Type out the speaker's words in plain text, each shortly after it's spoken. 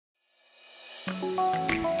Hyundai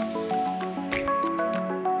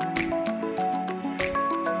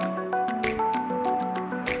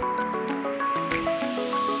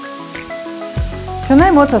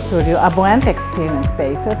Motorstudio, a brand experience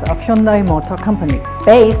basis of Hyundai Motor Company.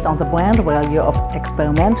 Based on the brand value of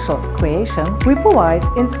experiential creation, we provide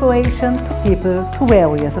inspiration to people through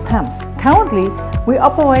various attempts. Currently, we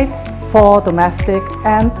operate 4 domestic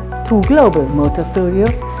and 2 global motor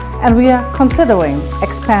studios, and we are considering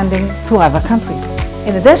expanding to other countries.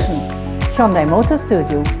 In addition, Hyundai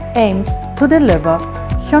Motorstudio aims to deliver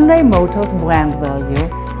Hyundai Motors brand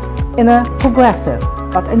value in a progressive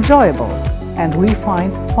but enjoyable and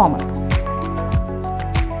refined format.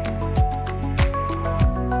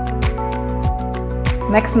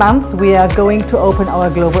 Next month we are going to open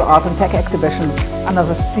our global art and tech exhibition under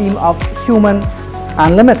the theme of Human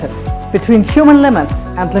Unlimited. Between human limits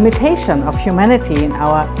and limitation of humanity in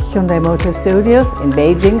our Hyundai Motor Studios in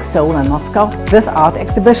Beijing, Seoul and Moscow, this art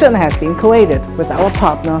exhibition has been created with our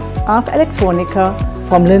partners Art Electronica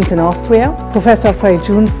from Linz in Austria, Professor Fei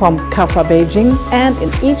Jun from CAFA Beijing, and in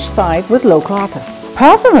each site with local artists.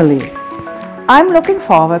 Personally, I'm looking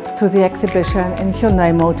forward to the exhibition in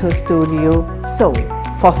Hyundai Motorstudio Seoul.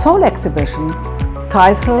 For Seoul exhibition,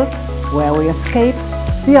 titled Where We Escape,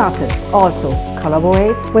 the artist also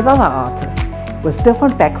collaborates with other artists with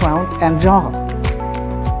different background and genre.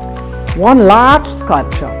 One large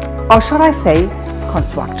sculpture, or should I say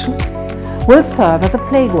construction, will serve as a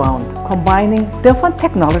playground, combining different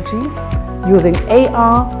technologies using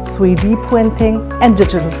AR, 3D printing and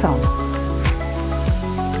digital sound.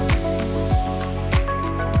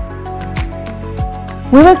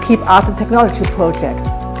 We will keep art and technology projects,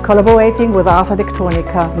 collaborating with Ars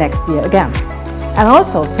Electronica next year again, and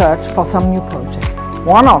also search for some new projects.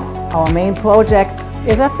 One of our main projects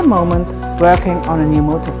is at the moment working on a new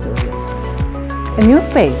motor studio. A new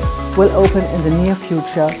space will open in the near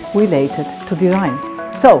future related to design.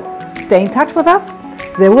 So, stay in touch with us,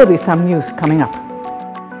 there will be some news coming up.